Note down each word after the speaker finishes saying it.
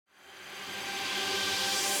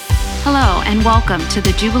Hello, and welcome to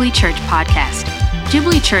the Jubilee Church podcast.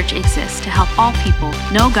 Jubilee Church exists to help all people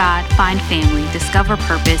know God, find family, discover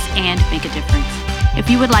purpose, and make a difference. If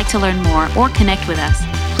you would like to learn more or connect with us,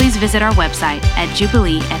 please visit our website at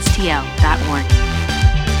jubileestl.org.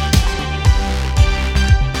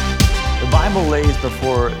 The Bible lays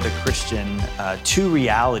before the Christian two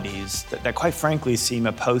realities that quite frankly seem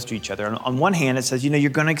opposed to each other. On one hand, it says, you're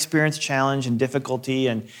going to experience challenge and difficulty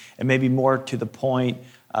and maybe more to the point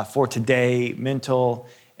for today, mental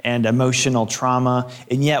and emotional trauma.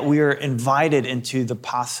 And yet we are invited into the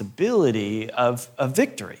possibility of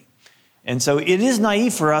victory. And so it is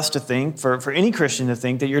naive for us to think, for any Christian to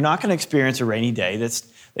think that you're not going to experience a rainy day, that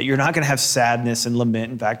you're not going to have sadness and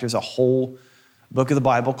lament. In fact, there's a whole book of the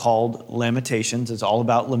Bible called Lamentations. It's all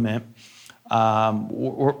about lament.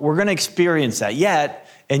 We're going to experience that. Yet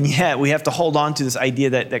we have to hold on to this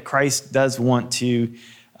idea that Christ does want to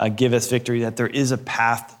give us victory, that there is a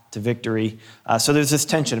path to victory. So there's this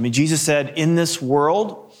tension. Jesus said, in this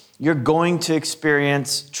world, you're going to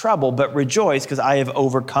experience trouble, but rejoice because I have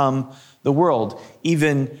overcome the world.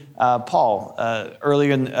 Even Paul,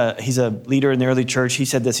 earlier, he's a leader in the early church. He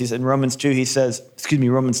said this. He said in Romans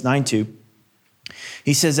 9:2,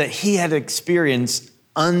 he says that he had experienced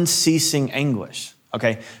unceasing anguish.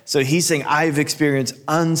 Okay, so he's saying, I've experienced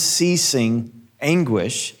unceasing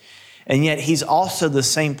anguish. And yet he's also the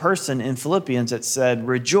same person in Philippians that said,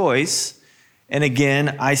 rejoice. And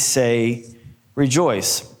again, I say,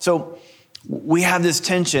 rejoice. So we have this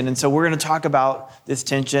tension. And so we're going to talk about this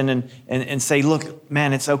tension and say, look,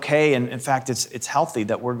 man, it's okay. And in fact, it's healthy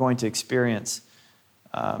that we're going to experience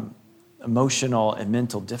emotional and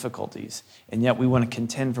mental difficulties. And yet we want to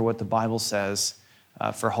contend for what the Bible says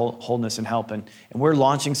for wholeness and help. And we're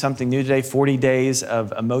launching something new today, 40 days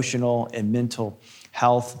of emotional and mental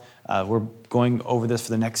health. We're going over this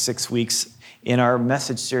for the next 6 weeks in our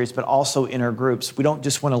message series, but also in our groups. We don't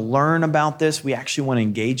just want to learn about this. We actually want to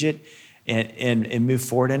engage it and move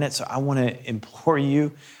forward in it. So I want to implore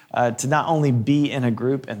you to not only be in a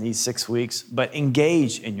group in these 6 weeks, but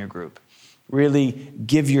engage in your group. Really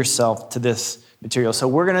give yourself to this material. So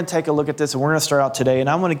we're going to take a look at this, and we're going to start out today. And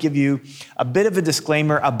I want to give you a bit of a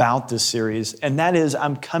disclaimer about this series, and that is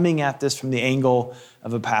I'm coming at this from the angle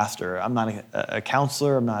of a pastor. I'm not a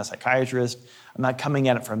counselor. I'm not a psychiatrist. I'm not coming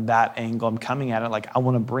at it from that angle. I'm coming at it like I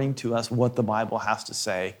want to bring to us what the Bible has to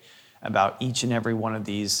say about each and every one of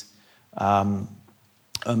these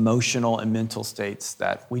emotional and mental states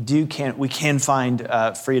that we can find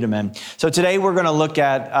freedom in. So today we're going to look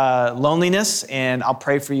at loneliness, and I'll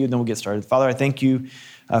pray for you, and then we'll get started. Father, I thank you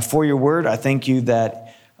for your word. I thank you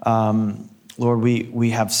that, Lord, we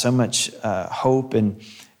have so much hope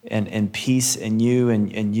and peace in you,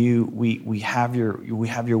 and you we have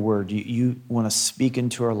your word. You want to speak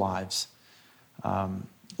into our lives.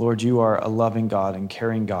 Lord, you are a loving God and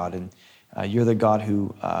caring God, and you're the God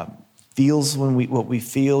who feels what we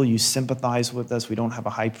feel. You sympathize with us. We don't have a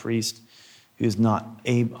high priest who is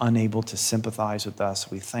unable to sympathize with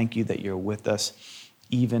us. We thank you that you're with us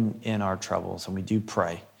even in our troubles, and we do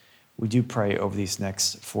pray over these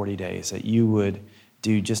next 40 days that you would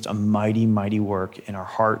do just a mighty, mighty work in our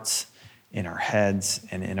hearts, in our heads,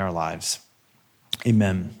 and in our lives.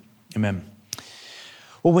 Amen. Amen.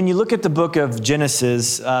 Well, when you look at the book of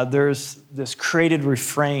Genesis, there's this created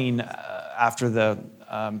refrain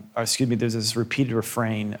there's this repeated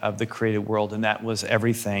refrain of the created world, and that was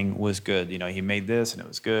everything was good. He made this and it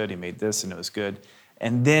was good. He made this and it was good.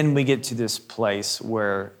 And then we get to this place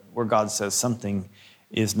where God says something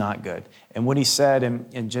is not good. And what he said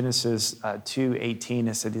in Genesis 2:18,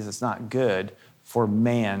 he said, it's not good for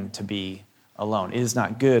man to be alone. It is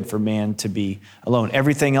not good for man to be alone.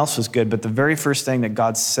 Everything else was good, but the very first thing that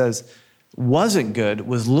God says wasn't good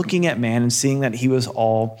was looking at man and seeing that he was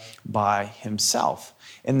all by himself.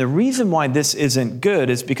 And the reason why this isn't good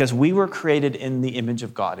is because we were created in the image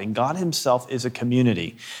of God, and God himself is a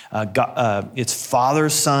community. It's Father,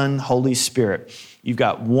 Son, Holy Spirit. You've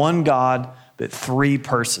got one God, but three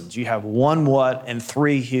persons. You have one what and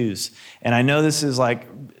three who's. And I know this is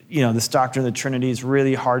this doctrine of the Trinity is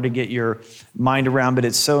really hard to get your mind around, but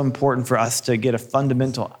it's so important for us to get a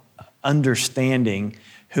fundamental understanding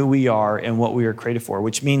who we are and what we were created for,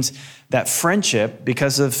 which means that friendship,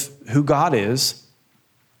 because of who God is,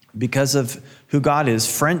 that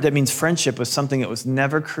means friendship was something that was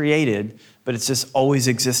never created, but it's just always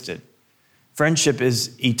existed. Friendship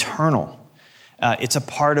is eternal. It's a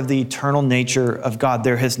part of the eternal nature of God.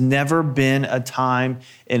 There has never been a time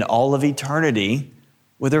in all of eternity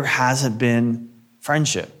where there hasn't been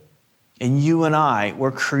friendship. And you and I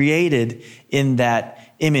were created in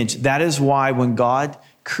that image. That is why when God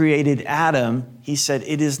created Adam, he said,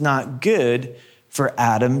 it is not good for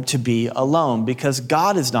Adam to be alone because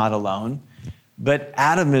God is not alone, but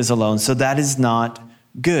Adam is alone. So that is not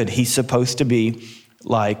good. He's supposed to be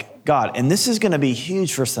like God. And this is going to be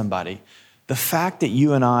huge for somebody. The fact that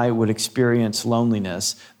you and I would experience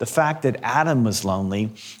loneliness, the fact that Adam was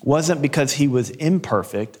lonely, wasn't because he was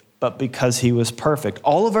imperfect, but because he was perfect.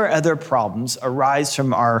 All of our other problems arise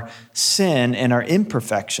from our sin and our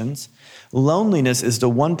imperfections. Loneliness is the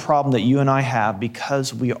one problem that you and I have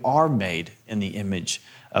because we are made in the image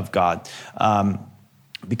of God.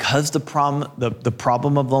 Because the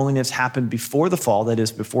problem of loneliness happened before the fall, that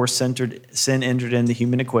is, before sin entered in the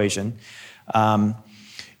human equation,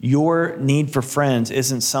 your need for friends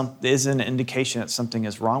isn't an indication that something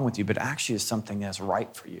is wrong with you, but actually is something that's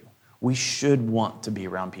right for you. We should want to be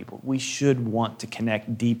around people. We should want to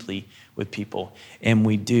connect deeply with people, and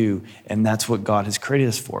we do, and that's what God has created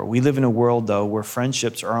us for. We live in a world, though, where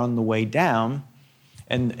friendships are on the way down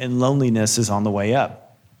and loneliness is on the way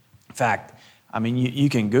up. In fact, I mean, you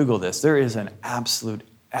can Google this. There is an absolute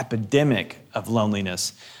epidemic of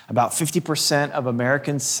loneliness. About 50% of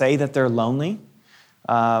Americans say that they're lonely.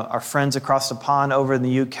 Our friends across the pond over in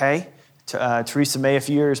the UK, Theresa May a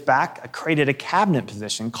few years back, created a cabinet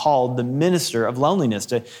position called the Minister of Loneliness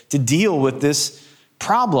to deal with this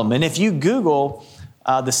problem. And if you Google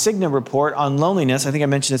the Cigna report on loneliness, I think I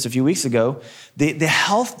mentioned this a few weeks ago, the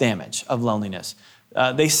health damage of loneliness.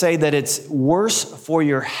 They say that it's worse for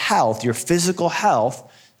your health, your physical health,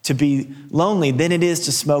 to be lonely than it is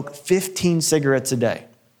to smoke 15 cigarettes a day.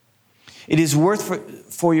 It is worse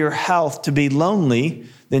for your health to be lonely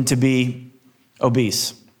than to be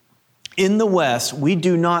obese. In the West, we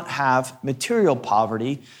do not have material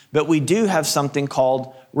poverty, but we do have something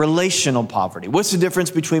called relational poverty. What's the difference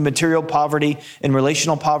between material poverty and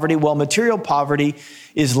relational poverty? Well, material poverty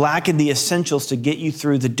is lacking the essentials to get you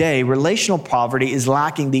through the day. Relational poverty is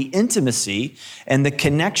lacking the intimacy and the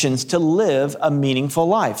connections to live a meaningful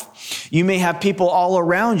life. You may have people all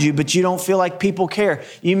around you, but you don't feel like people care.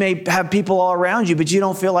 You may have people all around you, but you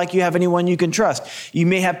don't feel like you have anyone you can trust. You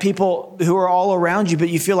may have people who are all around you, but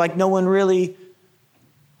you feel like no one really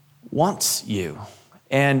wants you.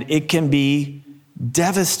 And it can be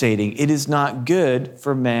devastating. It is not good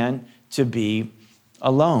for man to be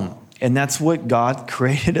alone. And that's what God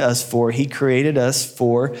created us for. He created us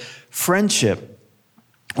for friendship.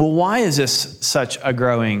 Well, why is this such a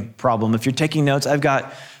growing problem? If you're taking notes, I've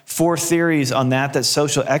got 4 theories on that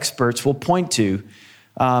social experts will point to.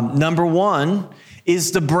 Number 1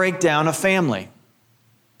 is the breakdown of family.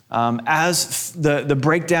 As the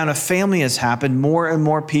breakdown of family has happened, more and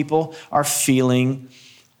more people are feeling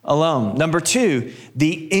alone. Number 2,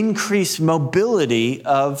 the increased mobility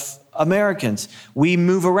of Americans. We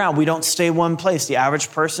move around. We don't stay one place. The average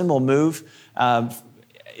person will move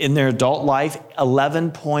in their adult life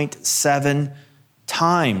 11.7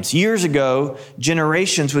 times. Years ago,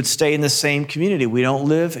 generations would stay in the same community. We don't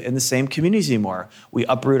live in the same communities anymore. We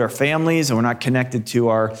uproot our families, and we're not connected to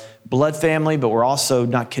our blood family, but we're also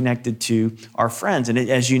not connected to our friends. And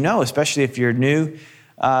as you know, especially if you're new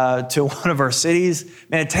to one of our cities,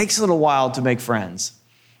 man, it takes a little while to make friends.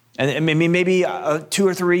 And maybe 2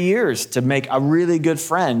 or 3 years to make a really good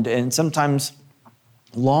friend, and sometimes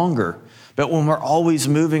longer. But when we're always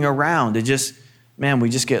moving around, we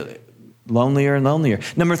just get lonelier and lonelier.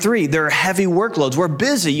 Number 3, there are heavy workloads. We're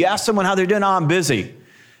busy. You ask someone how they're doing, I'm busy.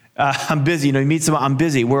 I'm busy. You meet someone, I'm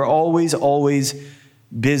busy. We're always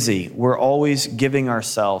busy. We're always giving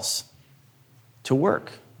ourselves to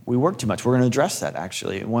work. We work too much. We're going to address that,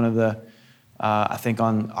 actually. One of the, I think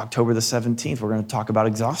on October the 17th, we're going to talk about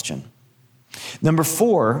exhaustion. Number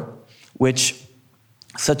 4, which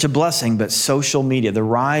such a blessing, but social media, the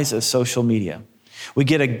rise of social media. We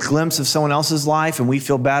get a glimpse of someone else's life and we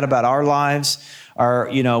feel bad about our lives,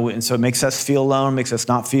 and so it makes us feel alone, makes us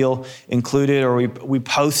not feel included, or we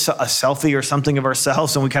post a selfie or something of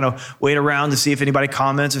ourselves and we kind of wait around to see if anybody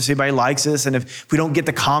comments or if anybody likes us. And if we don't get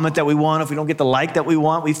the comment that we want, if we don't get the like that we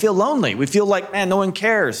want, we feel lonely. We feel like, man, no one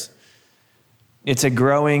cares. It's a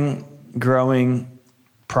growing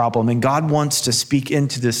problem. And God wants to speak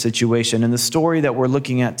into this situation. And the story that we're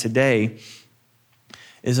looking at today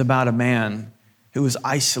is about a man who was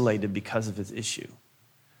isolated because of his issue.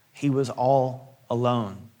 He was all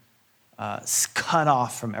alone, cut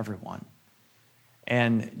off from everyone.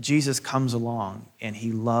 And Jesus comes along and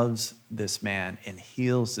he loves this man and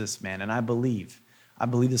heals this man. And I believe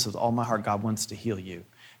this with all my heart, God wants to heal you.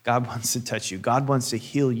 God wants to touch you. God wants to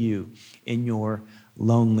heal you in your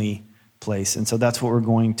lonely place. And so that's what we're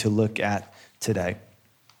going to look at today.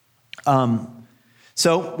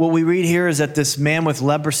 So what we read here is that this man with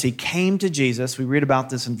leprosy came to Jesus. We read about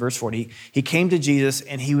this in verse 40. He came to Jesus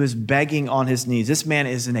and he was begging on his knees. This man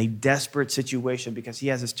is in a desperate situation because he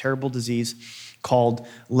has this terrible disease called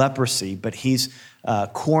leprosy, but he's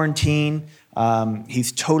quarantined.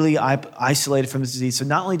 He's totally isolated from his disease. So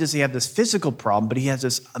not only does he have this physical problem, but he has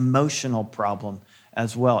this emotional problem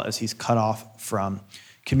as well, as he's cut off from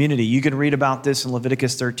community. You can read about this in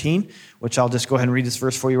Leviticus 13, which I'll just go ahead and read this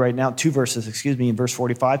verse for you right now. 2 verses, in verse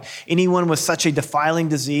 45. Anyone with such a defiling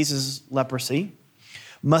disease as leprosy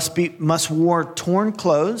must wear torn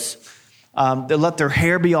clothes. They let their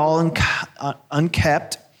hair be all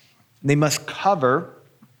unkept. They must cover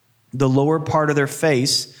the lower part of their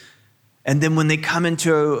face. And then when they come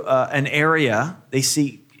into an area, they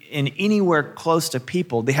see in anywhere close to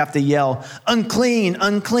people, they have to yell, unclean,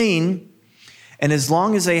 unclean. And as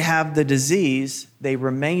long as they have the disease, they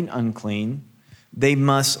remain unclean. They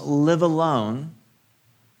must live alone.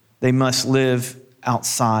 They must live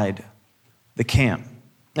outside the camp.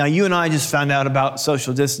 Now, you and I just found out about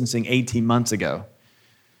social distancing 18 months ago.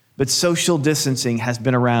 But social distancing has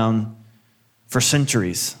been around for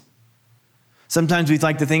centuries. Sometimes we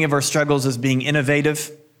like to think of our struggles as being innovative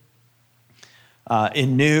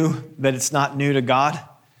and new, but it's not new to God.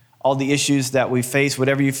 All the issues that we face,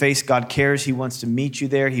 whatever you face, God cares. He wants to meet you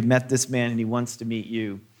there. He met this man and he wants to meet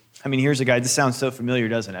you. I mean, here's a guy, this sounds so familiar,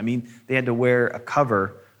 doesn't it? I mean, they had to wear a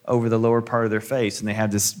cover over the lower part of their face and they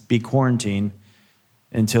had to be quarantined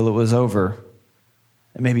until it was over.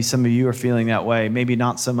 And maybe some of you are feeling that way. Maybe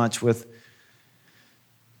not so much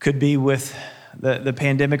could be with the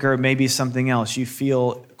pandemic, or maybe something else. You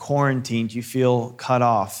feel quarantined, you feel cut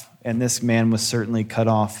off. And this man was certainly cut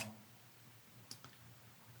off.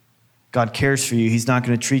 God cares for you. He's not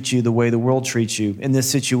going to treat you the way the world treats you. In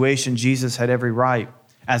this situation, Jesus had every right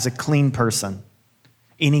as a clean person.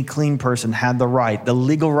 Any clean person had the right, the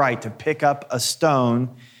legal right, to pick up a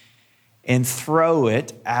stone and throw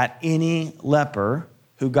it at any leper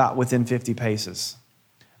who got within 50 paces.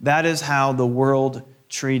 That is how the world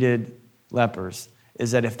treated lepers,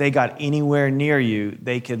 is that if they got anywhere near you,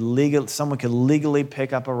 someone could legally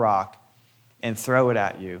pick up a rock and throw it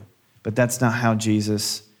at you. But that's not how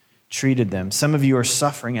Jesus treated them. Some of you are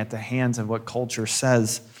suffering at the hands of what culture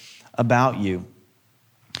says about you.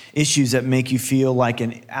 Issues that make you feel like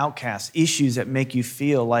an outcast. Issues that make you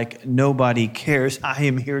feel like nobody cares. I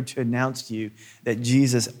am here to announce to you that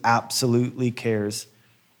Jesus absolutely cares.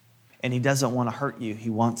 And he doesn't want to hurt you. He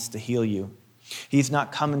wants to heal you. He's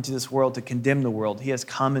not come into this world to condemn the world. He has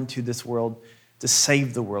come into this world to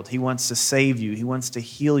save the world. He wants to save you. He wants to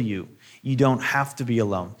heal you. You don't have to be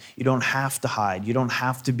alone. You don't have to hide. You don't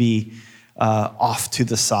have to be off to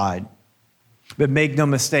the side. But make no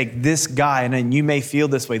mistake, this guy, and you may feel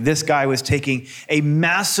this way, this guy was taking a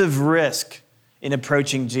massive risk in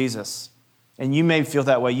approaching Jesus. And you may feel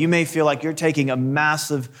that way. You may feel like you're taking a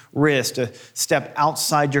massive risk to step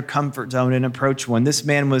outside your comfort zone and approach one. This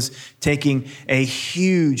man was taking a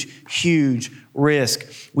huge, huge risk.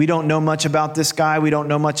 We don't know much about this guy. We don't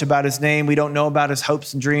know much about his name. We don't know about his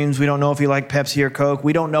hopes and dreams. We don't know if he liked Pepsi or Coke.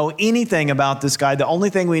 We don't know anything about this guy. The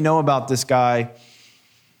only thing we know about this guy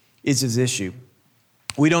is his issue.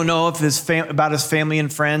 We don't know about his family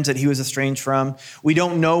and friends that he was estranged from. We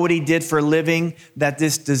don't know what he did for a living that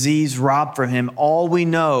this disease robbed from him. All we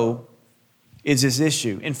know is his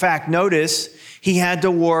issue. In fact, notice he had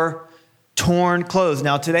to wear torn clothes.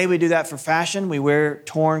 Now, today we do that for fashion. We wear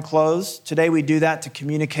torn clothes. Today we do that to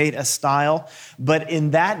communicate a style. But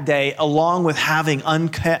in that day, along with having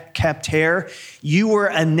unkept hair, you were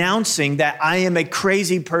announcing that I am a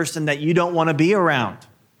crazy person that you don't want to be around.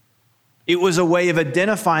 It was a way of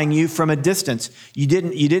identifying you from a distance. You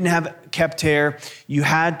didn't have kept hair. You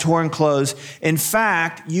had torn clothes. In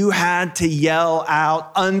fact, you had to yell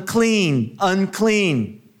out, unclean,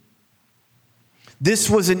 unclean.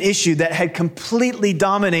 This was an issue that had completely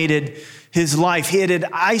dominated his life. He had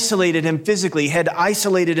isolated him physically, had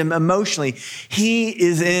isolated him emotionally. He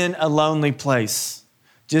is in a lonely place,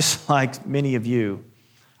 just like many of you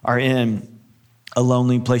are in a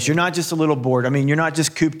lonely place. You're not just a little bored. I mean, you're not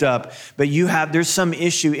just cooped up, but there's some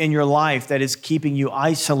issue in your life that is keeping you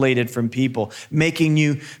isolated from people, making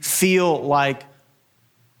you feel like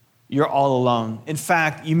you're all alone. In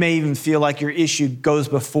fact, you may even feel like your issue goes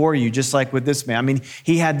before you, just like with this man. I mean,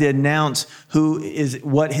 he had to announce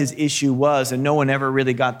what his issue was, and no one ever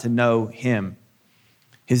really got to know him.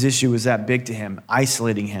 His issue was that big to him,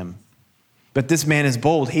 isolating him. But this man is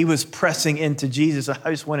bold. He was pressing into Jesus.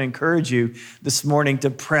 I just want to encourage you this morning to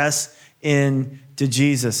press into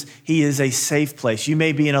Jesus. He is a safe place. You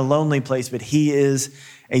may be in a lonely place, but he is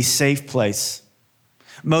a safe place.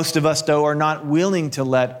 Most of us, though, are not willing to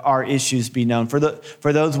let our issues be known. For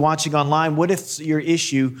those watching online, what if your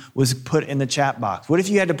issue was put in the chat box? What if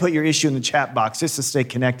you had to put your issue in the chat box just to stay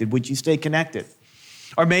connected? Would you stay connected?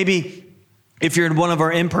 Or maybe if you're in one of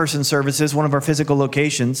our in-person services, one of our physical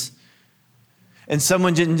locations, and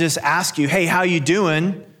someone didn't just ask you, hey, how you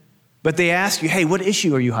doing? But they ask you, hey, what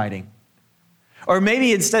issue are you hiding? Or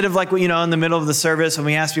maybe instead of like, in the middle of the service when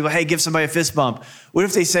we ask people, hey, give somebody a fist bump. What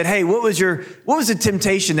if they said, hey, what was the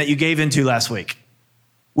temptation that you gave into last week?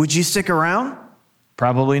 Would you stick around?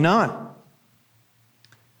 Probably not.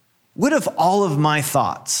 What if all of my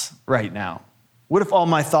thoughts right now, what if all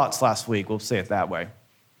my thoughts last week, we'll say it that way,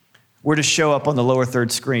 were to show up on the lower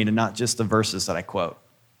third screen and not just the verses that I quote?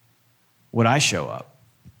 Would I show up?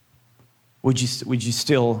 Would you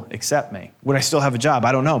still accept me? Would I still have a job?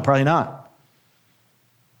 I don't know, probably not.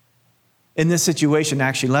 In this situation,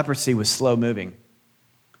 actually, leprosy was slow moving.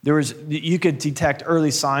 You could detect early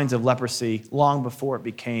signs of leprosy long before it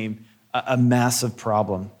became a massive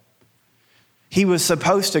problem. He was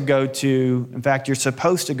supposed to in fact, you're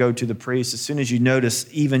supposed to go to the priest as soon as you notice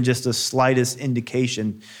even just the slightest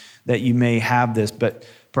indication that you may have this. But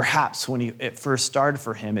perhaps when it first started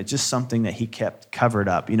for him, it's just something that he kept covered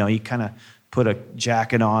up. He kind of put a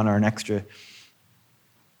jacket on or an extra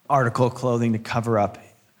article of clothing to cover up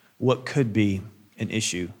what could be an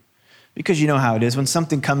issue. Because you know how it is. When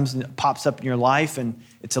something pops up in your life and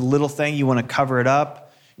it's a little thing, you want to cover it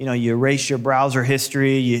up. You erase your browser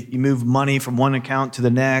history, you move money from one account to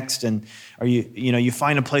the next, or you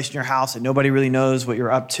find a place in your house that nobody really knows what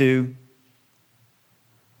you're up to.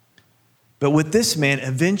 But with this man,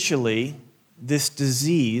 eventually, this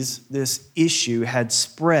disease, this issue had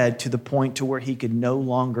spread to the point to where he could no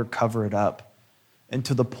longer cover it up, and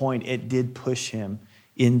to the point it did push him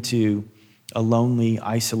into a lonely,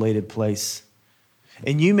 isolated place.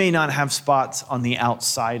 And you may not have spots on the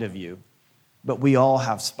outside of you, but we all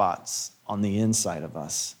have spots on the inside of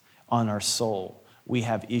us, on our soul. We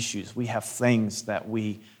have issues. We have things that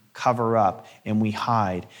we cover up and we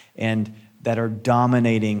hide and that are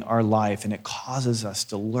dominating our life. And it causes us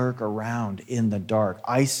to lurk around in the dark,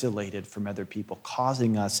 isolated from other people,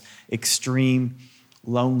 causing us extreme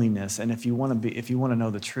loneliness. And if you want to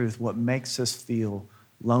know the truth, what makes us feel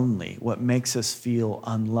lonely, what makes us feel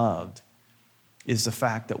unloved, is the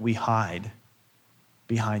fact that we hide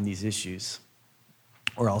behind these issues.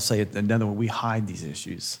 Or I'll say it another way, we hide these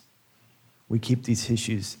issues. We keep these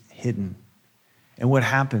issues hidden. And what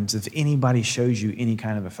happens if anybody shows you any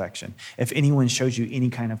kind of affection, if anyone shows you any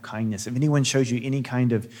kind of kindness, if anyone shows you any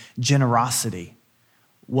kind of generosity,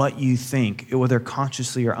 what you think, whether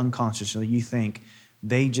consciously or unconsciously, you think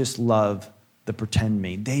they just love the pretend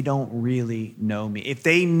me. They don't really know me. If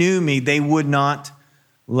they knew me, they would not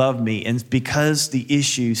love me. And because the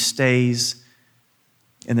issue stays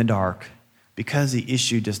in the dark, because the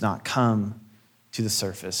issue does not come to the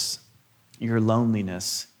surface, your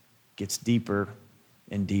loneliness gets deeper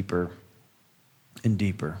and deeper and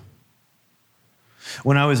deeper.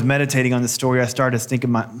 When I was meditating on the story, I started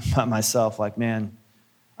thinking about myself like, man,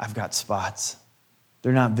 I've got spots.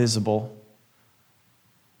 They're not visible,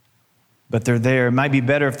 but they're there. It might be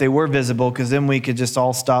better if they were visible, because then we could just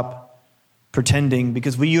all stop pretending,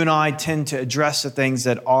 because you and I tend to address the things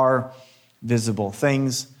that are visible,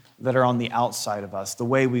 things that are on the outside of us, the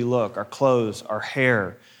way we look, our clothes, our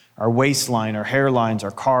hair, our waistline, our hairlines,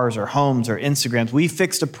 our cars, our homes, our Instagrams. We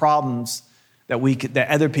fix the problems that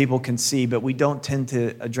other people can see, but we don't tend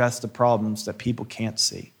to address the problems that people can't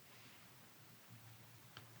see.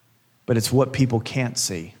 But it's what people can't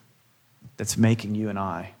see that's making you and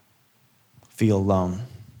I feel alone.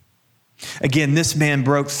 Again, this man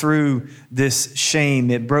broke through this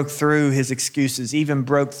shame. It broke through his excuses, even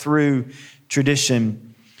broke through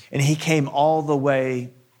tradition. And he came all the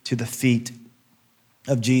way to the feet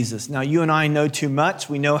of Jesus. Now, you and I know too much.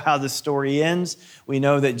 We know how the story ends. We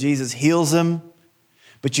know that Jesus heals him.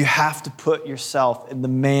 But you have to put yourself in the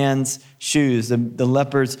man's shoes, the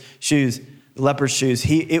leper's shoes. The leper's shoes.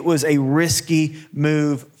 It was a risky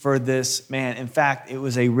move for this man. In fact, it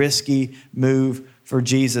was a risky move for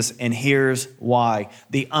Jesus, and here's why.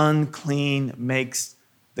 The unclean makes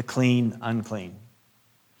the clean unclean.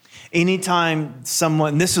 Anytime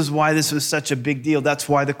someone, this is why this was such a big deal. That's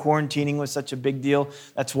why the quarantining was such a big deal.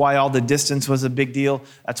 That's why all the distance was a big deal.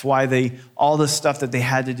 That's why all the stuff that they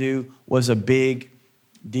had to do was a big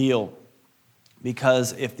deal.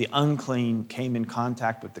 Because if the unclean came in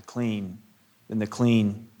contact with the clean, then the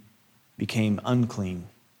clean became unclean.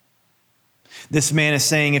 This man is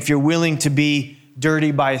saying, if you're willing to be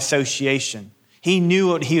dirty by association, he knew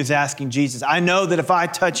what he was asking Jesus. I know that if I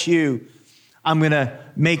touch you, I'm going to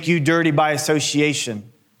make you dirty by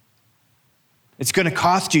association. It's going to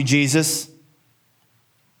cost you, Jesus.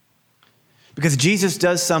 Because Jesus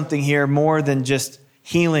does something here more than just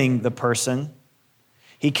healing the person.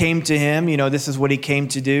 He came to him, this is what he came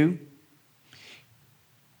to do.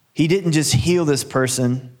 He didn't just heal this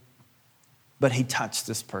person, but he touched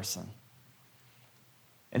this person.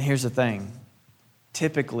 And here's the thing.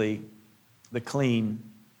 Typically, the unclean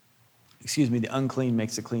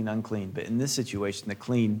makes the clean unclean. But in this situation, the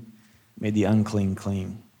clean made the unclean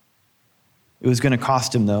clean. It was going to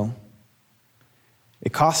cost him, though.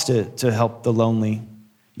 It cost it to help the lonely.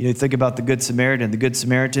 Think about the Good Samaritan. The Good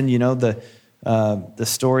Samaritan, the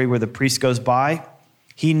story where the priest goes by.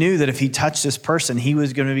 He knew that if he touched this person, he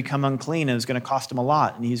was going to become unclean, and it was going to cost him a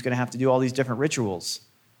lot, and he was going to have to do all these different rituals.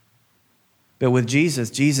 But with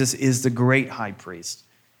Jesus, Jesus is the great high priest.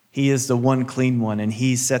 He is the one clean one, and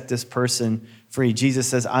he set this person free. Jesus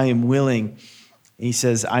says, I am willing. He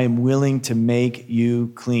says, I am willing to make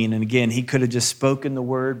you clean. And again, he could have just spoken the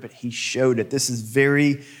word, but he showed it. This is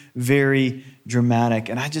very, very dramatic.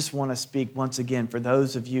 And I just want to speak once again for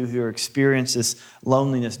those of you who are experiencing this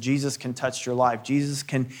loneliness. Jesus can touch your life.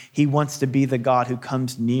 He wants to be the God who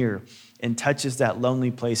comes near and touches that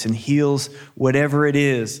lonely place and heals whatever it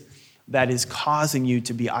is that is causing you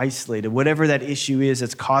to be isolated. Whatever that issue is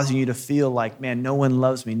that's causing you to feel like, man, no one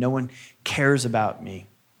loves me. No one cares about me.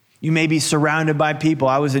 You may be surrounded by people.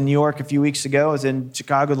 I was in New York a few weeks ago. I was in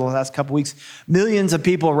Chicago the last couple weeks. Millions of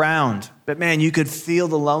people around. But man, you could feel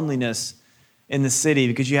the loneliness in the city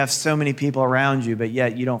because you have so many people around you, but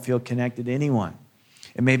yet you don't feel connected to anyone.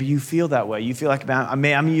 And maybe you feel that way. You feel like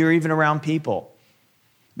you're even around people,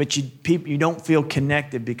 but you don't feel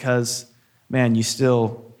connected because, man, you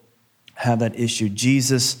still have that issue.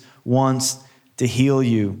 Jesus wants to heal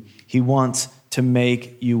you. He wants to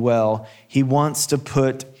make you well. He wants to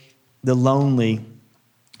put the lonely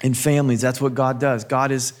in families. That's what God does.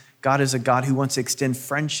 God is a God who wants to extend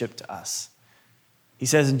friendship to us. He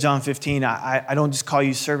says in John 15, I don't just call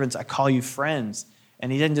you servants, I call you friends.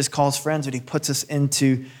 And he didn't just call us friends, but he puts us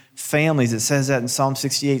into families. It says that in Psalm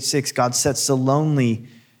 68:6, God sets the lonely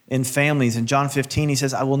in families. In John 15, he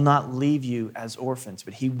says, I will not leave you as orphans,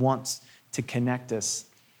 but he wants to connect us.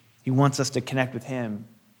 He wants us to connect with him,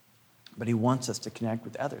 but he wants us to connect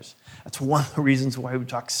with others. That's one of the reasons why we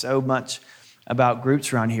talk so much about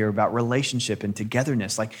groups around here, about relationship and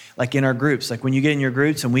togetherness, like in our groups. Like when you get in your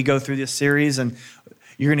groups and we go through this series and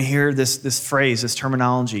you're going to hear this phrase, this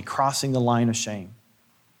terminology, crossing the line of shame.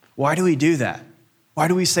 Why do we do that? Why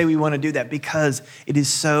do we say we want to do that? Because it is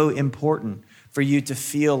so important for you to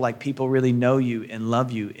feel like people really know you and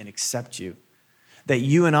love you and accept you. That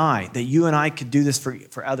you and I could do this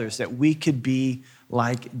for others, that we could be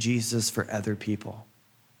like Jesus for other people.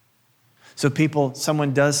 So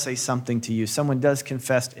someone does say something to you, someone does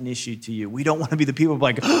confess an issue to you. We don't want to be the people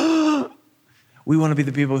like, we want to be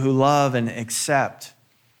the people who love and accept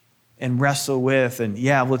and wrestle with, and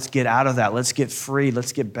let's get out of that. Let's get free.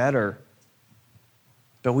 Let's get better.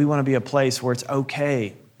 But we want to be a place where it's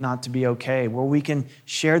okay not to be okay, where we can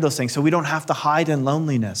share those things so we don't have to hide in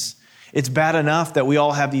loneliness. It's bad enough that we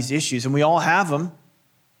all have these issues, and we all have them.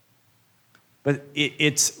 But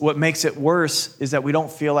it's what makes it worse is that we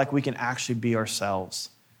don't feel like we can actually be ourselves.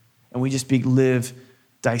 And we just live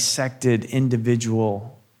dissected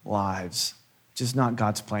individual lives, which is not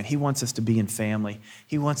God's plan. He wants us to be in family.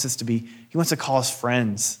 He wants to call us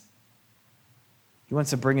friends. He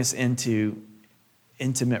wants to bring us into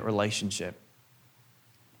intimate relationship.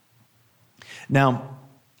 Now,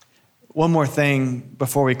 one more thing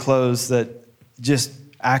before we close that just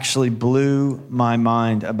actually blew my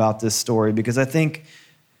mind about this story, because I think,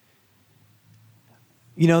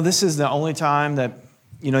 this is the only time that,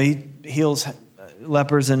 he heals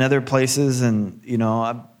lepers in other places. And,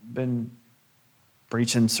 I've been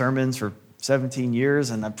preaching sermons for 17 years,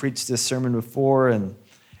 and I preached this sermon before. And,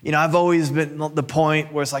 I've always been the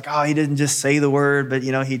point where it's like, he didn't just say the word, but,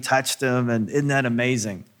 he touched them. And isn't that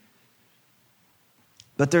amazing?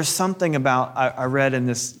 But there's something about, I read in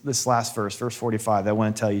this last verse 45, that I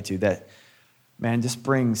want to tell you to, that, man, just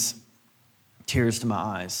brings tears to my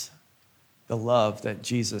eyes. The love that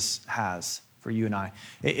Jesus has for you and I.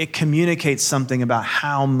 It communicates something about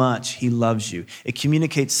how much he loves you. It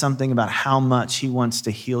communicates something about how much he wants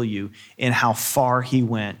to heal you and how far he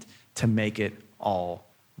went to make it all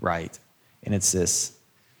right. And it's this.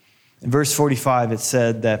 In verse 45, it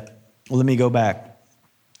said that, let me go back.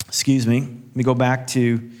 Let me go back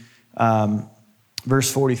to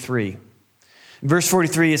verse 43. In verse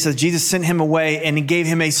 43, it says, Jesus sent him away and he gave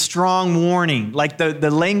him a strong warning. Like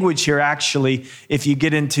the language here, actually, if you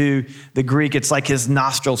get into the Greek, it's like his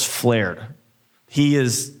nostrils flared. He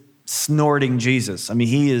is snorting Jesus. I mean,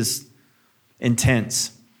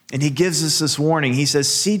 intense. And he gives us this warning. He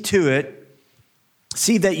says, see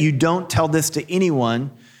that you don't tell this to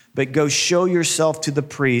anyone, but go show yourself to the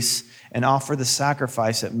priests and offer the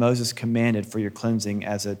sacrifice that Moses commanded for your cleansing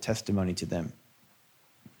as a testimony to them.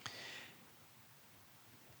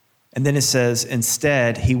 And then it says,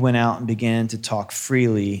 instead, he went out and began to talk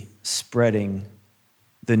freely, spreading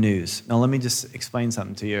the news. Now, let me just explain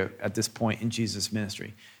something to you at this point in Jesus'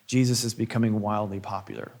 ministry. Jesus is becoming wildly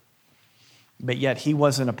popular. But yet he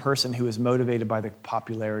wasn't a person who was motivated by the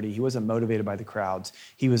popularity. He wasn't motivated by the crowds.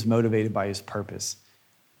 He was motivated by his purpose.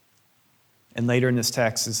 And later in this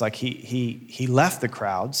text, it's like he left the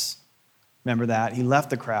crowds. Remember that? He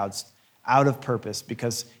left the crowds out of purpose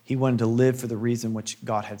because he wanted to live for the reason which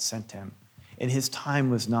God had sent him. And his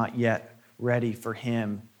time was not yet ready for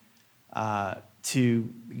him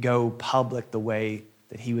to go public the way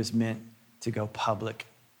that he was meant to go public.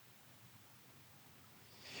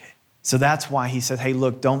 So that's why he said, hey,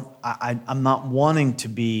 look, I'm not wanting to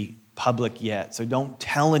be public yet, so don't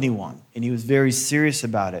tell anyone. And he was very serious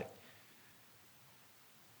about it.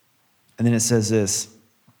 And then it says this,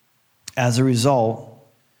 as a result,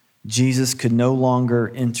 Jesus could no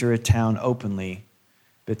longer enter a town openly,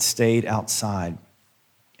 but stayed outside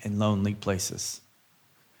in lonely places.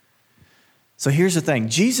 So here's the thing.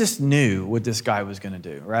 Jesus knew what this guy was going to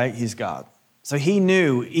do, right? He's God. So he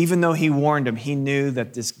knew, even though he warned him, he knew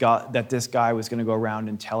that this guy was going to go around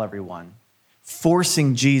and tell everyone,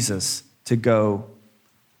 forcing Jesus to go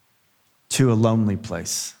to a lonely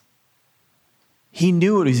place. He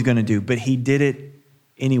knew what he was going to do, but he did it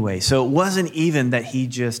anyway. So it wasn't even that he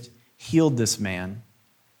just healed this man,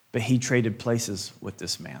 but he traded places with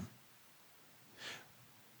this man.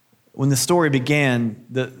 When the story began,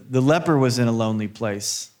 the leper was in a lonely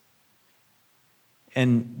place.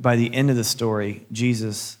 And by the end of the story,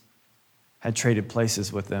 Jesus had traded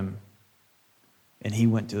places with them, and he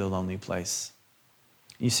went to the lonely place.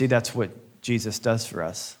 You see, that's what Jesus does for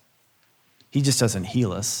us. He just doesn't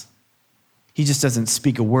heal us. He just doesn't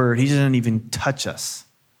speak a word. He doesn't even touch us.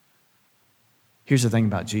 Here's the thing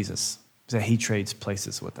about Jesus, is that he trades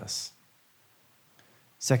places with us.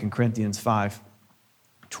 2 Corinthians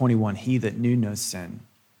 5:21, he that knew no sin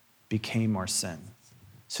became our sin,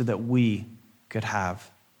 so that we could have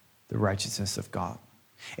the righteousness of God.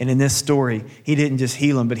 And in this story, he didn't just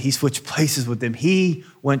heal him, but he switched places with them. He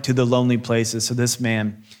went to the lonely places so this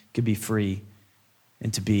man could be free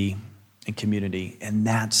and to be in community. And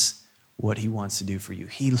that's what he wants to do for you.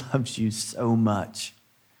 He loves you so much.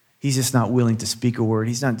 He's just not willing to speak a word.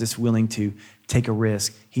 He's not just willing to take a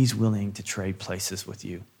risk. He's willing to trade places with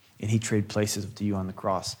you. And he traded places with you on the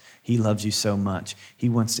cross. He loves you so much. He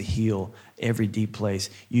wants to heal every deep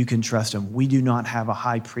place. You can trust him. We do not have a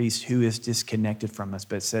high priest who is disconnected from us,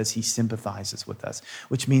 but it says he sympathizes with us,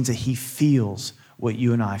 which means that he feels what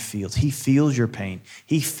you and I feel. He feels your pain.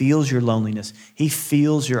 He feels your loneliness. He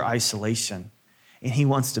feels your isolation, and he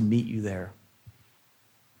wants to meet you there.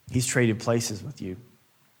 He's traded places with you.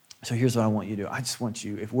 So here's what I want you to do. I just want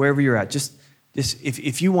you, if wherever you're at, just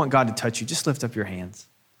if you want God to touch you, just lift up your hands.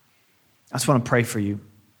 I just want to pray for you.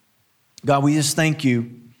 God, we just thank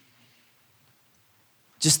you.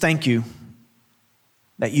 Just thank you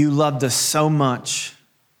that you loved us so much.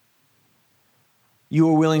 You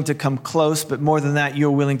were willing to come close, but more than that, you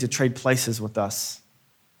were willing to trade places with us.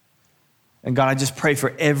 And God, I just pray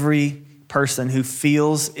for every person who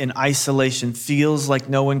feels in isolation, feels like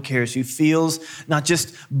no one cares, who feels not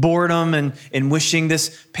just boredom and wishing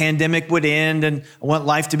this pandemic would end and want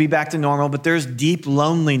life to be back to normal, but there's deep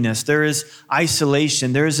loneliness, there is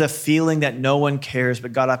isolation, there is a feeling that no one cares.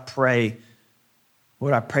 But God, I pray,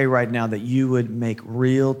 Lord, I pray right now that you would make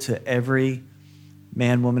real to every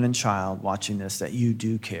man, woman, and child watching this that you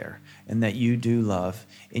do care and that you do love,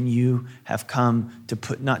 and you have come to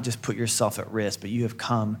not just put yourself at risk, but you have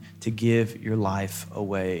come to give your life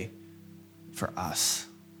away for us.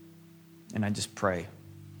 And I just pray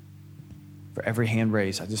for every hand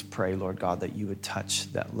raised. I just pray, Lord God, that you would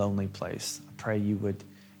touch that lonely place. I pray you would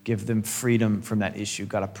give them freedom from that issue.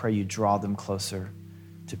 God, I pray you draw them closer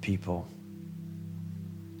to people.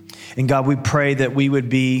 And God, we pray that we would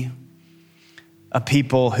be a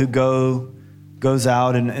people who goes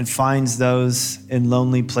out and finds those in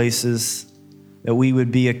lonely places, that we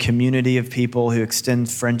would be a community of people who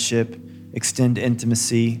extend friendship, extend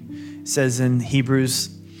intimacy. It says in Hebrews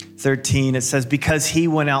 13, it says, because he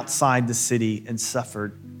went outside the city and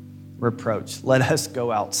suffered reproach, let us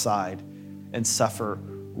go outside and suffer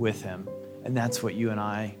with him. And that's what you and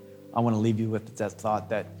I want to leave you with, that thought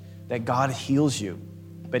that God heals you.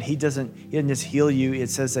 But he doesn't just heal you. It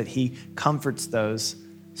says that he comforts those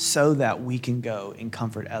so that we can go and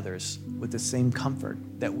comfort others with the same comfort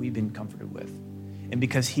that we've been comforted with. And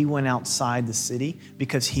because he went outside the city,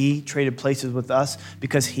 because he traded places with us,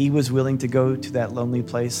 because he was willing to go to that lonely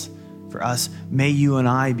place for us, may you and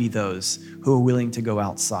I be those who are willing to go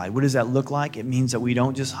outside. What does that look like? It means that we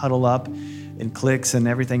don't just huddle up in cliques and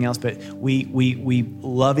everything else, but we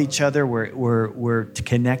love each other. We're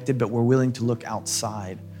connected, but we're willing to look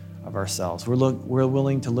outside of ourselves. We're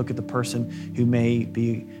willing to look at the person who may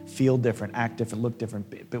feel different, act different, look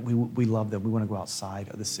different, but we love them. We want to go outside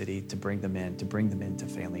of the city to bring them into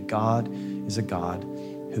family. God is a God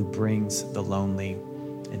who brings the lonely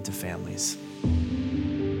into families.